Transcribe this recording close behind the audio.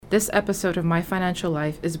This episode of My Financial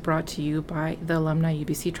Life is brought to you by the Alumni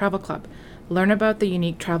UBC Travel Club. Learn about the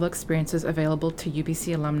unique travel experiences available to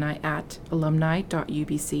UBC alumni at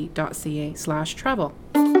alumni.ubc.ca/travel.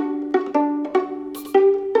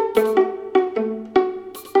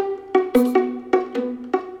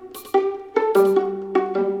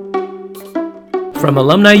 From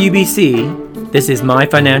Alumni UBC, this is My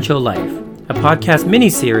Financial Life, a podcast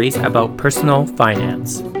mini-series about personal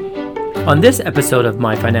finance. On this episode of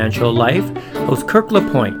My Financial Life, host Kirk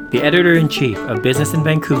Lapointe, the editor-in-chief of Business in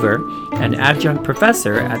Vancouver and adjunct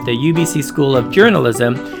professor at the UBC School of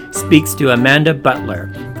Journalism, speaks to Amanda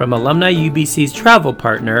Butler from Alumni UBC's travel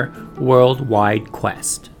partner, Worldwide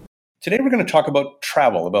Quest. Today we're going to talk about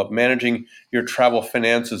travel, about managing your travel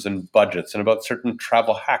finances and budgets, and about certain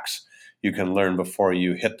travel hacks you can learn before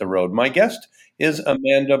you hit the road. My guest is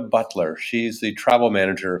Amanda Butler. She's the travel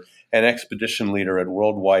manager and expedition leader at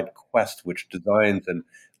Worldwide Quest, which designs and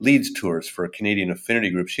leads tours for a Canadian affinity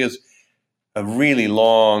group. She has a really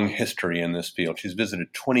long history in this field. She's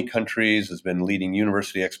visited 20 countries, has been leading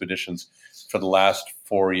university expeditions for the last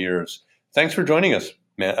 4 years. Thanks for joining us,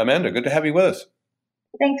 Amanda. Good to have you with us.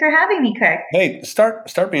 Thanks for having me, Kirk. Hey,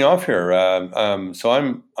 start me off here. So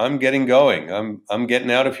I'm getting going. I'm getting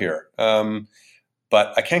out of here.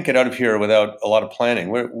 But I can't get out of here without a lot of planning.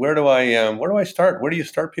 Where do I start? Where do you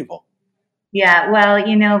start people? Yeah, well,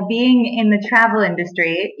 being in the travel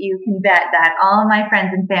industry, you can bet that all of my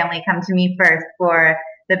friends and family come to me first for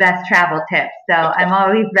the best travel tips. So I'm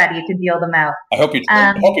always ready to deal them out. I hope you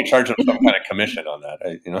charge them some kind of commission on that.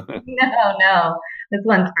 No, this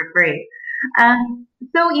one's for free.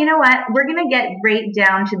 So you know what? We're going to get right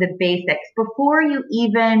down to the basics. Before you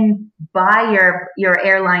even buy your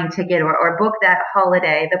airline ticket or book that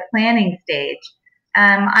holiday, the planning stage,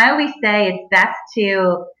 I always say it's best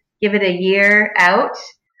to give it a year out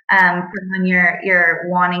from when you're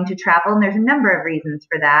wanting to travel. And there's a number of reasons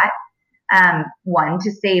for that. 1,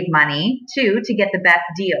 to save money. 2, to get the best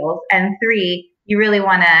deals. And 3, you really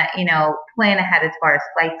want to, plan ahead as far as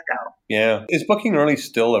flights go. Yeah. Is booking early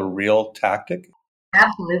still a real tactic?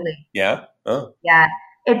 Absolutely. Yeah? Oh. Yeah.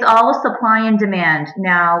 It's all supply and demand.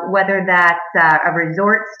 Now, whether that's a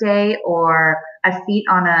resort stay or a seat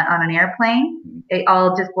on an airplane, it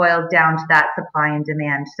all just boils down to that supply and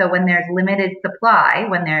demand. So when there's limited supply,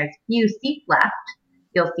 when there's few seats left,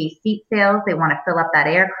 you'll see seat sales. They want to fill up that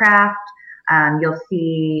aircraft. You'll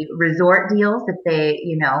see resort deals if they,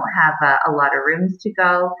 have a lot of rooms to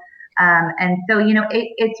go. And so,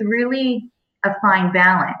 it's really a fine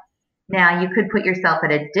balance. Now, you could put yourself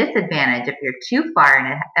at a disadvantage if you're too far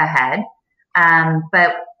ahead.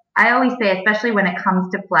 But I always say, especially when it comes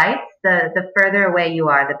to flights, the further away you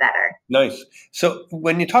are, the better. Nice. So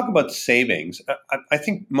when you talk about savings, I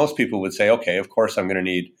think most people would say, okay, of course I'm going to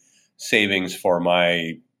need savings for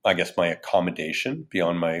my accommodation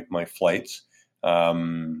beyond my flights,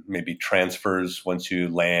 maybe transfers once you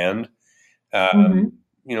land,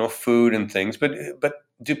 food and things. But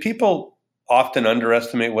do people often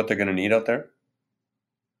underestimate what they're going to need out there?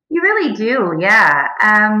 You really do, yeah.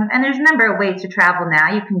 And there's a number of ways to travel now.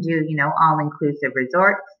 You can do, all-inclusive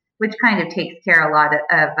resorts, which kind of takes care a lot of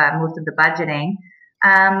most of the budgeting.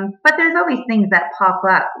 But there's always things that pop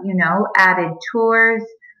up, added tours,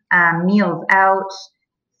 meals out,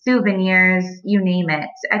 souvenirs, you name it.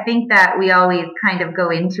 I think that we always kind of go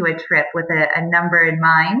into a trip with a number in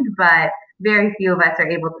mind, but very few of us are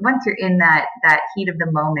able to, once you're in that heat of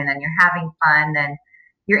the moment and you're having fun and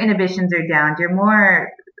your inhibitions are down, you're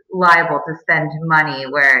more liable to spend money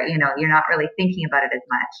where, you're not really thinking about it as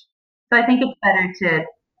much. So I think it's better to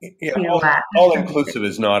all-inclusive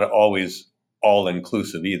is not always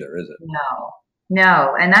all-inclusive either, is it?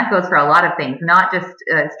 No. And that goes for a lot of things, not just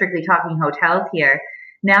strictly talking hotels here.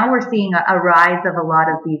 Now we're seeing a rise of a lot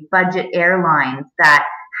of these budget airlines that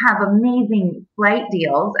have amazing flight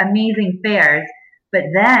deals, amazing fares, but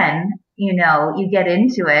then, you get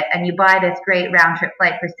into it and you buy this great round trip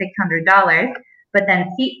flight for $600, but then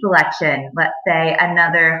seat selection, let's say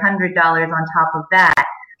another $100 on top of that.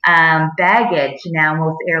 Baggage, now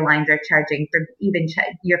most airlines are charging for even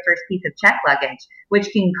your first piece of check luggage, which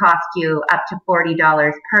can cost you up to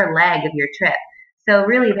 $40 per leg of your trip. So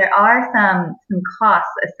really there are some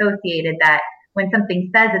costs associated that when something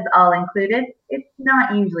says it's all included, it's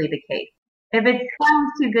not usually the case. If it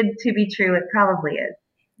sounds too good to be true, it probably is.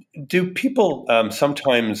 Do people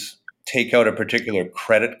sometimes take out a particular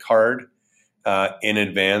credit card in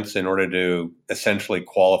advance in order to essentially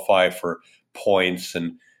qualify for points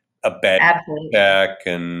and a bad check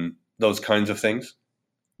and those kinds of things?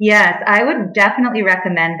 Yes, I would definitely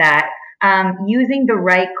recommend that. Using the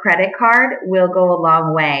right credit card will go a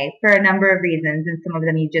long way for a number of reasons, and some of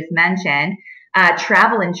them you just mentioned.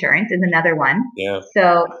 Travel insurance is another one. Yeah.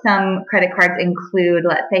 So some credit cards include,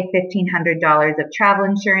 let's say, $1,500 of travel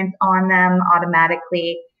insurance on them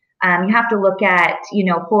automatically. You have to look at,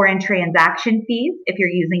 foreign transaction fees if you're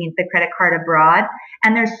using the credit card abroad.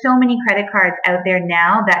 And there's so many credit cards out there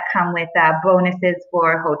now that come with bonuses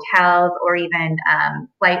for hotels or even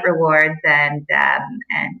flight rewards and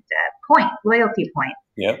points, loyalty points.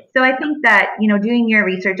 Yeah. So I think that, doing your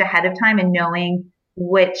research ahead of time and knowing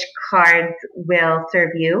which cards will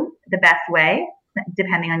serve you the best way,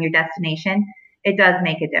 depending on your destination, it does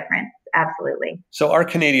make a difference. Absolutely. So our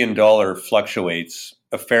Canadian dollar fluctuates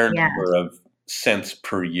a fair Yeah. number of cents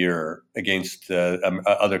per year against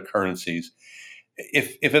other currencies.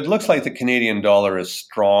 If it looks like the Canadian dollar is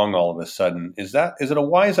strong all of a sudden, is it a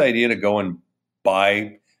wise idea to go and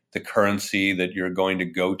buy the currency that you're going to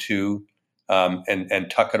go to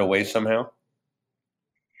and tuck it away somehow?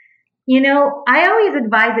 I always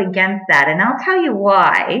advise against that, and I'll tell you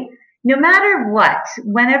why. No matter what,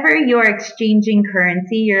 whenever you're exchanging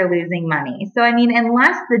currency, you're losing money. So,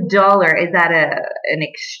 unless the dollar is at an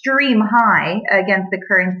extreme high against the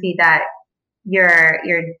currency that you're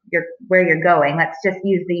where you're going, let's just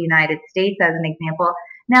use the United States as an example.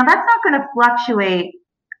 Now, that's not going to fluctuate,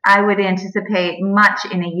 I would anticipate, much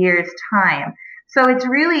in a year's time. So it's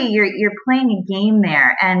really, you're playing a game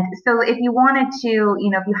there. And so if you wanted to,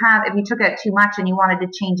 if you took out too much and you wanted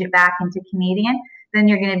to change it back into Canadian, then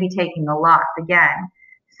you're going to be taking a loss again.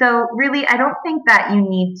 So really, I don't think that you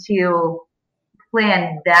need to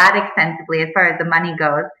plan that extensively as far as the money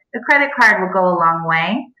goes. The credit card will go a long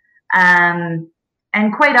way.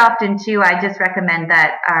 And quite often too, I just recommend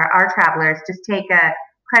that our travelers just take a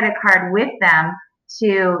credit card with them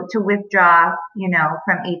to withdraw,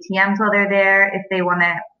 from ATMs while they're there. If they want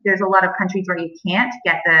to, there's a lot of countries where you can't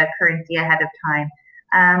get the currency ahead of time.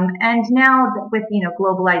 And now with,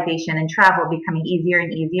 globalization and travel becoming easier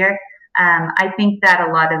and easier, I think that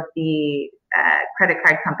a lot of the credit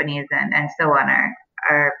card companies and so on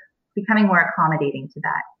are becoming more accommodating to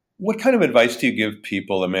that. What kind of advice do you give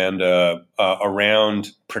people, Amanda,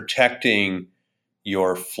 around protecting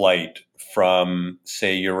your flight from,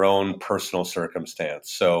 say, your own personal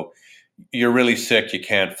circumstance? So you're really sick, you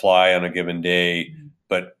can't fly on a given day,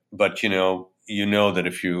 but you know that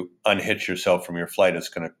if you unhitch yourself from your flight, it's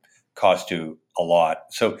going to cost you a lot.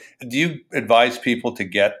 So do you advise people to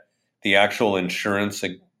get the actual insurance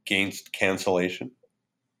against cancellation?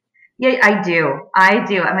 Yeah, I do.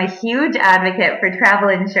 I'm a huge advocate for travel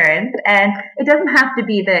insurance, and it doesn't have to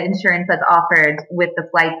be the insurance that's offered with the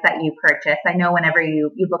flights that you purchase. I know whenever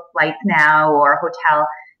you book flights now or a hotel,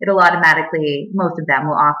 it'll automatically, most of them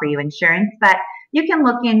will offer you insurance, but you can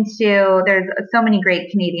look into, there's so many great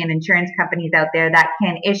Canadian insurance companies out there that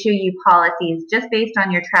can issue you policies just based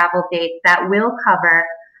on your travel dates that will cover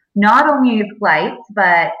not only your flights,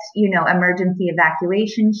 but, emergency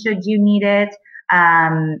evacuation should you need it.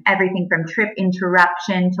 Everything from trip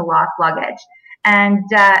interruption to lost luggage. And,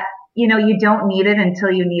 you don't need it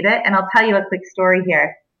until you need it. And I'll tell you a quick story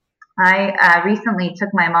here. I recently took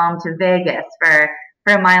my mom to Vegas for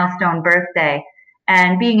a milestone birthday.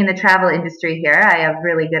 And being in the travel industry here, I have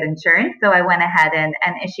really good insurance. So I went ahead and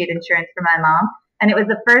issued insurance for my mom. And it was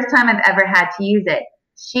the first time I've ever had to use it.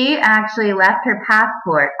 She actually left her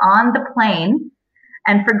passport on the plane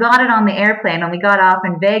and forgot it on the airplane when we got off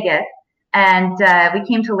in Vegas. And we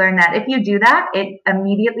came to learn that if you do that, it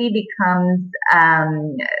immediately becomes,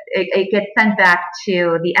 it gets sent back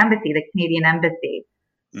to the embassy, the Canadian embassy.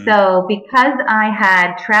 So because I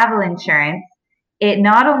had travel insurance, it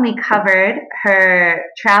not only covered her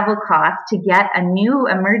travel costs to get a new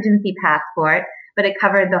emergency passport, but it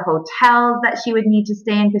covered the hotels that she would need to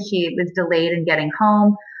stay in because she was delayed in getting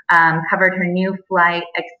home, covered her new flight,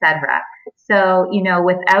 etc. So,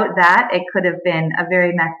 without that, it could have been a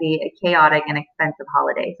very messy, chaotic, and expensive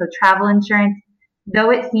holiday. So travel insurance,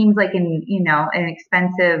 though it seems like an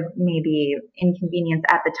expensive, maybe inconvenience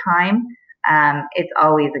at the time, it's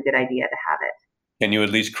always a good idea to have it. Can you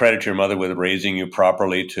at least credit your mother with raising you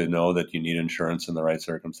properly to know that you need insurance in the right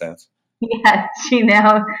circumstance? Yes,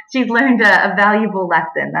 she's learned a valuable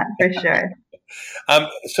lesson, that's for sure.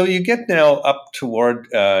 So you get now up toward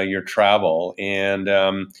your travel, and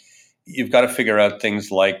you've got to figure out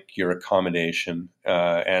things like your accommodation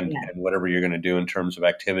and whatever you're going to do in terms of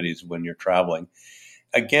activities when you're traveling.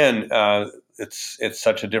 Again, it's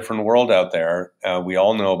such a different world out there. We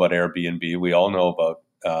all know about Airbnb. We all know about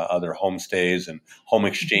other homestays and home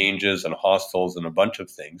exchanges and hostels and a bunch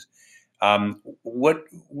of things. What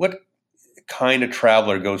kind of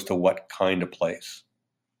traveler goes to what kind of place?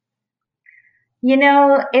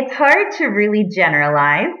 It's hard to really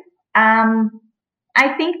generalize.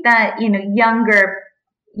 I think that,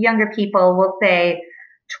 younger people, will say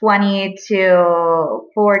 20 to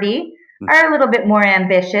 40, are a little bit more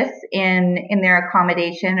ambitious in their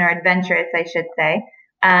accommodation, or adventurous, I should say.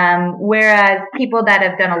 Whereas people that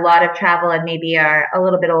have done a lot of travel and maybe are a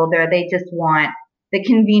little bit older, they just want the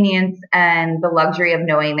convenience and the luxury of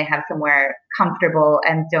knowing they have somewhere comfortable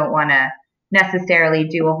and don't want to necessarily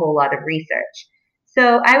do a whole lot of research.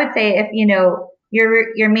 So I would say, if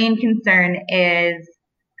your main concern is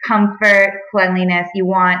comfort, cleanliness, you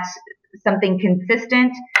want something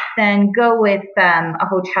consistent, then go with a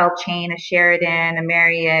hotel chain, a Sheraton, a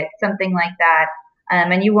Marriott, something like that.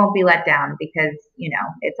 And you won't be let down, because,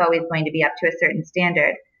 it's always going to be up to a certain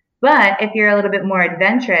standard. But if you're a little bit more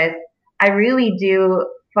adventurous, I really do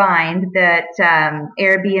find that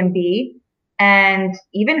Airbnb and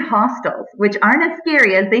even hostels, which aren't as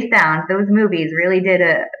scary as they sound — those movies really did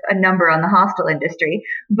a number on the hostel industry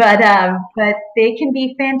 — but they can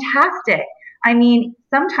be fantastic. I mean,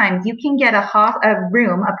 sometimes you can get a private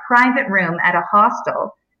room at a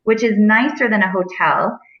hostel, which is nicer than a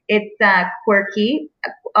hotel. It's quirky.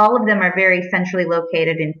 All of them are very centrally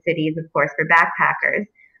located in cities, of course, for backpackers.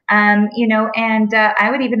 And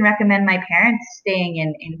I would even recommend my parents staying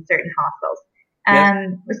in certain hostels. So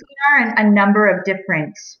there are a number of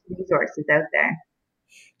different resources out there.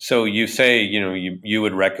 So you say, you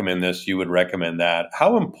would recommend this, you would recommend that.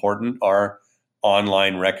 How important are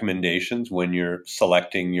online recommendations when you're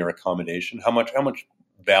selecting your accommodation? How much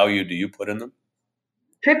value do you put in them?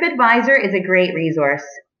 TripAdvisor is a great resource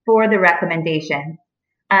for the recommendation.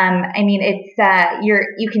 It's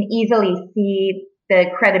you can easily see the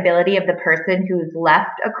credibility of the person who's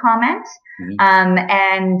left a comment,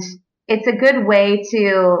 and it's a good way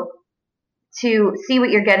to see what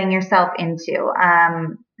you're getting yourself into.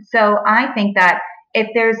 So I think that if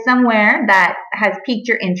there's somewhere that has piqued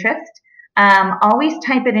your interest, always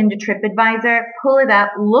type it into TripAdvisor, pull it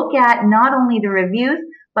up, look at not only the reviews,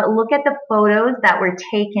 but look at the photos that were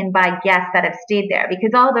taken by guests that have stayed there,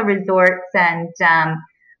 because all the resorts and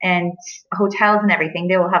hotels and everything,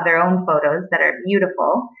 they will have their own photos that are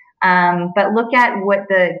beautiful. But look at what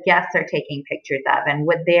the guests are taking pictures of and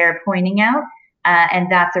what they're pointing out. And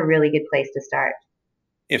that's a really good place to start.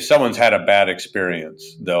 If someone's had a bad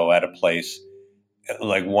experience, though, at a place,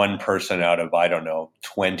 like one person out of,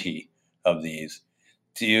 20 of these,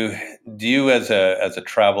 do you as a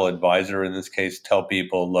travel advisor in this case tell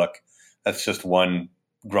people, look, that's just one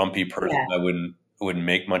grumpy person? Yeah. I wouldn't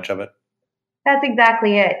make much of it? That's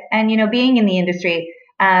exactly it. And, being in the industry,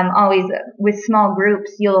 always with small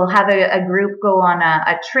groups, you'll have a group go on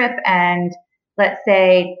a trip, and let's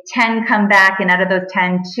say 10 come back, and out of those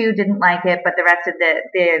 10, 2 didn't like it, but the rest of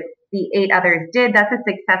the 8 others did. That's a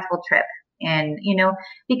successful trip. And,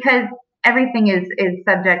 because everything is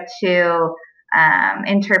subject to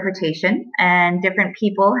interpretation, and different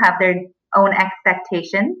people have their own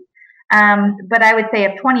expectations. But I would say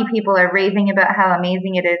if 20 people are raving about how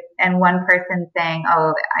amazing it is, and one person saying,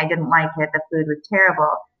 "Oh, I didn't like it, the food was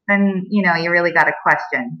terrible," then, you really got to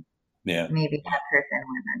question. Yeah. Maybe that person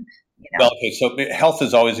wasn't. Well, okay. So health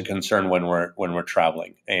is always a concern when we're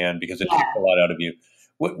traveling, and because it takes a lot out of you.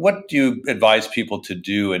 What do you advise people to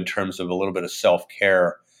do in terms of a little bit of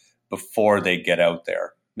self-care before they get out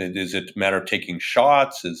there? Is it a matter of taking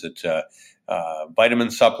shots? Is it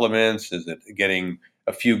vitamin supplements? Is it getting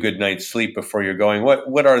a few good nights sleep before you're going?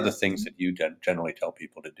 What are the things that you generally tell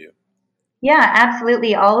people to do? Yeah,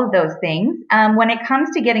 absolutely. All of those things. When it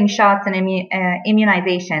comes to getting shots and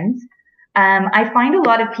immunizations, I find a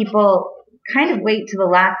lot of people kind of wait to the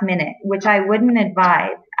last minute, which I wouldn't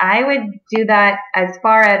advise. I would do that as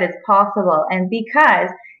far out as possible. And because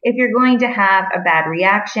if you're going to have a bad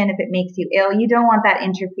reaction, if it makes you ill, you don't want that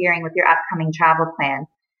interfering with your upcoming travel plans.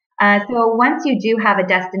 So once you do have a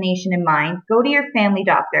destination in mind, go to your family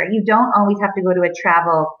doctor. You don't always have to go to a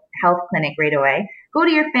travel health clinic right away. Go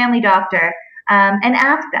to your family doctor and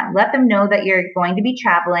ask them. Let them know that you're going to be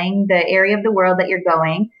traveling, the area of the world that you're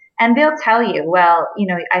going, and they'll tell you, well,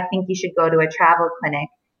 I think you should go to a travel clinic.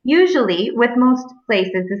 Usually, with most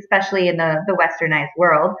places, especially in the westernized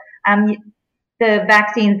world, the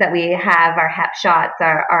vaccines that we have, our shots,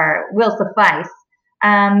 will suffice.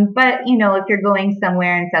 But, if you're going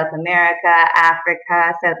somewhere in South America,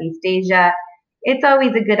 Africa, Southeast Asia, it's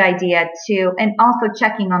always a good idea to, and also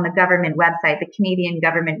checking on the government website, the Canadian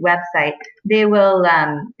government website, they will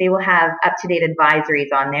have up-to-date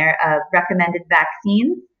advisories on there of recommended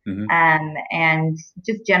vaccines, and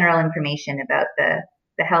just general information about the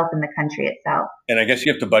health in the country itself. And I guess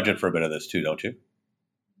you have to budget for a bit of this too, don't you?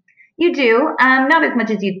 You do, not as much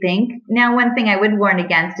as you'd think. Now, one thing I would warn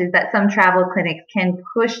against is that some travel clinics can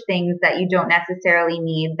push things that you don't necessarily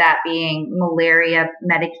need, that being malaria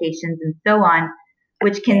medications and so on,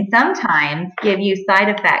 which can sometimes give you side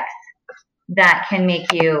effects that can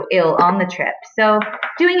make you ill on the trip. So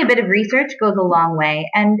doing a bit of research goes a long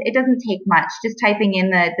way, and it doesn't take much. Just typing in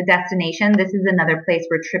the destination. This is another place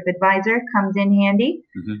where TripAdvisor comes in handy.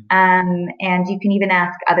 And you can even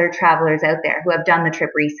ask other travelers out there who have done the trip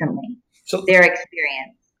recently, their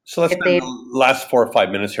experience. So let's spend the last 4 or 5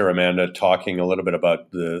 minutes here, Amanda, talking a little bit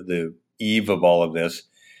about the eve of all of this.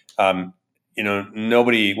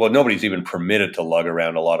 Nobody's even permitted to lug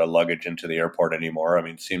around a lot of luggage into the airport anymore. I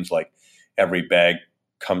mean, it seems like every bag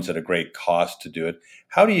comes at a great cost to do it.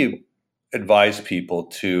 How do you advise people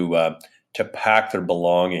to pack their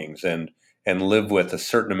belongings and live with a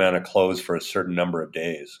certain amount of clothes for a certain number of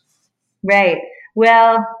days? Right.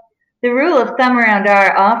 Well, the rule of thumb around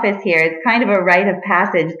our office here is kind of a rite of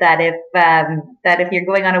passage that if you're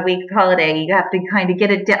going on a week's holiday, you have to kind of get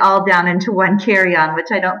it all down into one carry-on,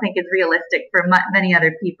 which I don't think is realistic for many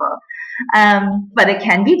other people. But it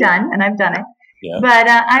can be done, and I've done it. Yeah. But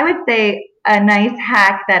I would say a nice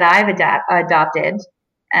hack that I've adopted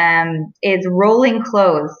is rolling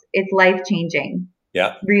clothes. It's life-changing.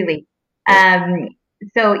 Yeah. Really.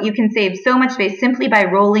 So you can save so much space simply by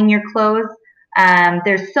rolling your clothes.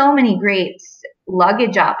 There's so many great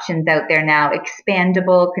luggage options out there now,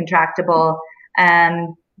 expandable, contractable.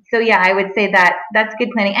 So yeah, I would say that that's good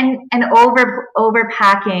planning. And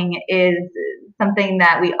overpacking is something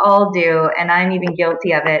that we all do, and I'm even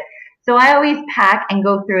guilty of it. So I always pack and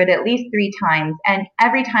go through it at least 3 times. And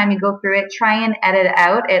every time you go through it, try and edit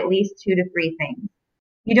out at least 2 to 3 things.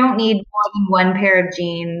 You don't need more than 1 pair of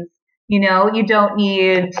jeans. You don't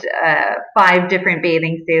need 5 different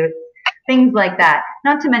bathing suits, things like that.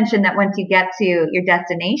 Not to mention that once you get to your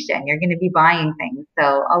destination, you're going to be buying things.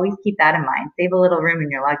 So always keep that in mind. Save a little room in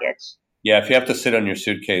your luggage. Yeah, if you have to sit on your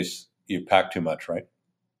suitcase, you pack too much, right?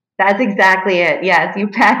 That's exactly it. Yes, you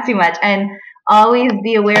pack too much. And always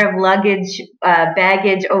be aware of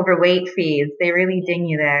baggage overweight fees. They really ding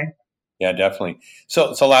you there. Yeah, definitely.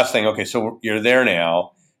 So last thing. Okay, so you're there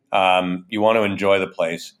now. You want to enjoy the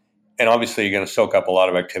place. And obviously, you're going to soak up a lot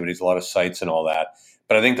of activities, a lot of sites and all that.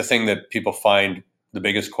 But I think the thing that people find the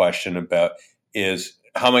biggest question about is,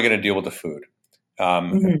 how am I going to deal with the food?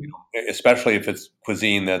 Especially if it's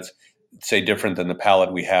cuisine that's, say, different than the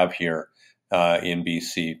palate we have here in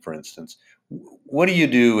BC, for instance. What do you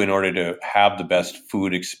do in order to have the best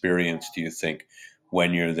food experience, do you think,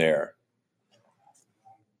 when you're there?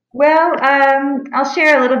 Well, I'll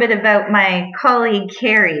share a little bit about my colleague,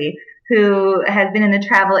 Carrie, who has been in the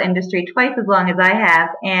travel industry twice as long as I have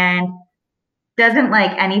and doesn't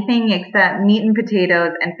like anything except meat and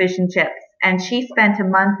potatoes and fish and chips. And she spent a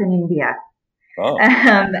month in India. Oh.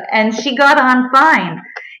 And she got on fine.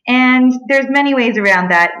 And there's many ways around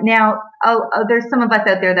that. Now, there's some of us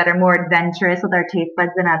out there that are more adventurous with our taste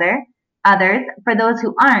buds than others. For those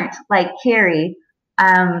who aren't, like Carrie,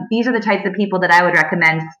 these are the types of people that I would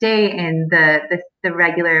recommend stay in the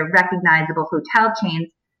regular recognizable hotel chains,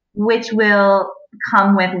 which will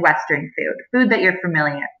come with Western food that you're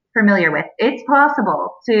familiar with. It's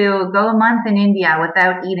possible to go a month in India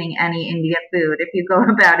without eating any India food if you go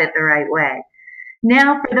about it the right way.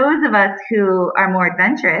 Now, for those of us who are more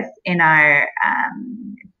adventurous in our,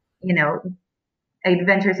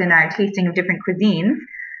 adventurous in our tasting of different cuisines,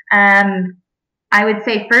 I would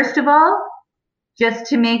say, first of all, just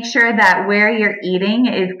to make sure that where you're eating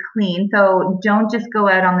is clean. So don't just go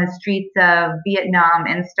out on the streets of Vietnam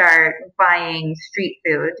and start buying street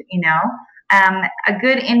food, A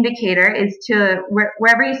good indicator is to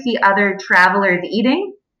wherever you see other travelers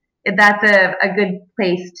eating, that's a good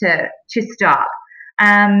place to stop.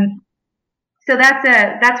 So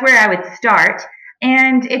that's where I would start.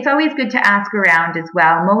 And it's always good to ask around as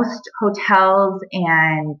well. Most hotels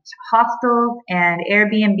and hostels and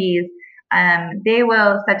Airbnbs, they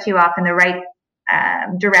will set you off in the right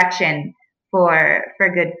direction for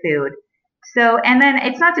good food. So, and then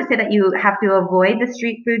it's not to say that you have to avoid the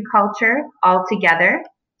street food culture altogether.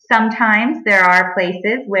 Sometimes there are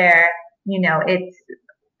places where, it's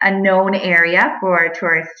a known area for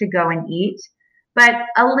tourists to go and eat, but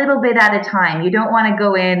a little bit at a time. You don't want to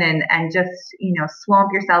go in and just, swamp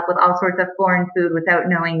yourself with all sorts of foreign food without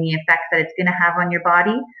knowing the effects that it's going to have on your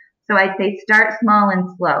body. So I'd say start small and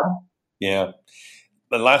slow. Yeah.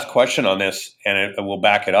 The last question on this, and we'll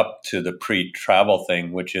back it up to the pre-travel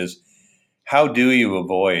thing, which is, how do you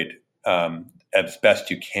avoid, as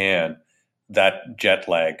best you can, that jet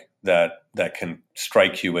lag that can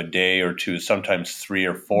strike you a day or two, sometimes 3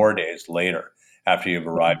 or 4 days later? after you've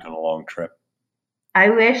arrived on a long trip? I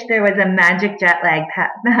wish there was a magic jet lag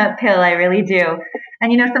pill. I really do.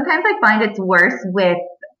 And, sometimes I find it's worse with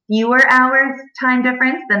fewer hours time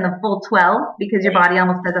difference than the full 12 because your body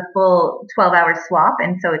almost does a full 12-hour swap,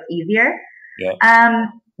 and so it's easier. Yeah.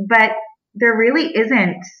 But there really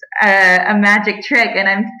isn't a magic trick, and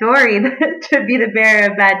I'm sorry to be the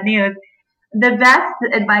bearer of bad news. The best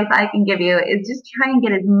advice I can give you is just try and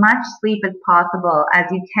get as much sleep as possible as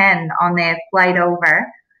you can on the flight over.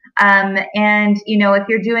 And, if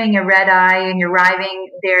you're doing a red eye and you're arriving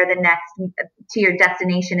there to your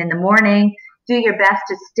destination in the morning, do your best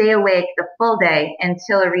to stay awake the full day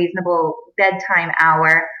until a reasonable bedtime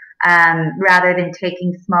hour, rather than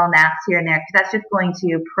taking small naps here and there, because that's just going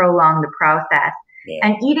to prolong the process. Yeah.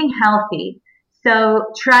 And eating healthy. So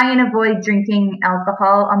try and avoid drinking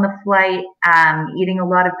alcohol on the flight, eating a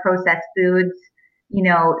lot of processed foods,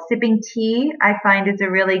 sipping tea. I find is a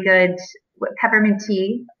really good, peppermint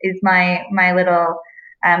tea is my little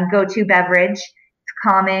go-to beverage. It's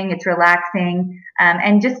calming, it's relaxing,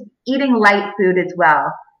 and just eating light food as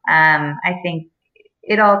well. I think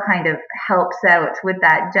it all kind of helps out with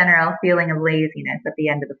that general feeling of laziness at the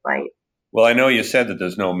end of the flight. Well, I know you said that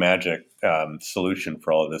there's no magic solution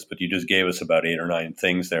for all of this, but you just gave us about 8 or 9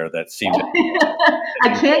 things there that seem to...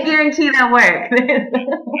 I can't guarantee that works. Exactly.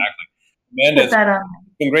 Amanda, it's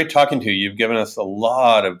been great talking to you. You've given us a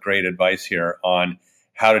lot of great advice here on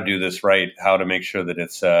how to do this right, how to make sure that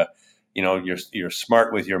it's, you're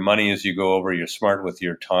smart with your money as you go over, you're smart with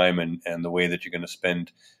your time and the way that you're going to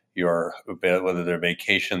spend whether they're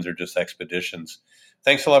vacations or just expeditions.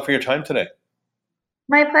 Thanks a lot for your time today.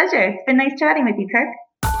 My pleasure. It's been nice chatting with you, Kirk.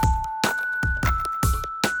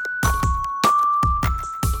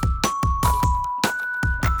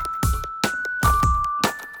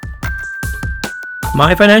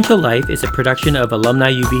 My Financial Life is a production of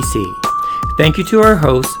Alumni UBC. Thank you to our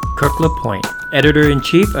host, Kirk Lapointe,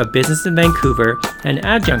 Editor-in-Chief of Business in Vancouver and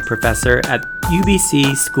Adjunct Professor at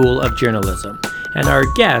UBC School of Journalism, and our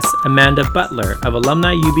guest, Amanda Butler of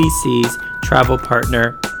Alumni UBC's travel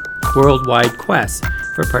partner, Worldwide Quest,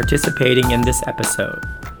 for participating in this episode.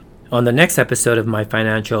 On the next episode of My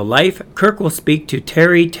Financial Life, Kirk will speak to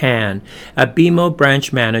Terry Tan, a BMO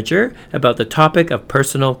branch manager, about the topic of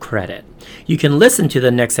personal credit. You can listen to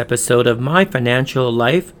the next episode of My Financial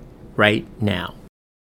Life right now.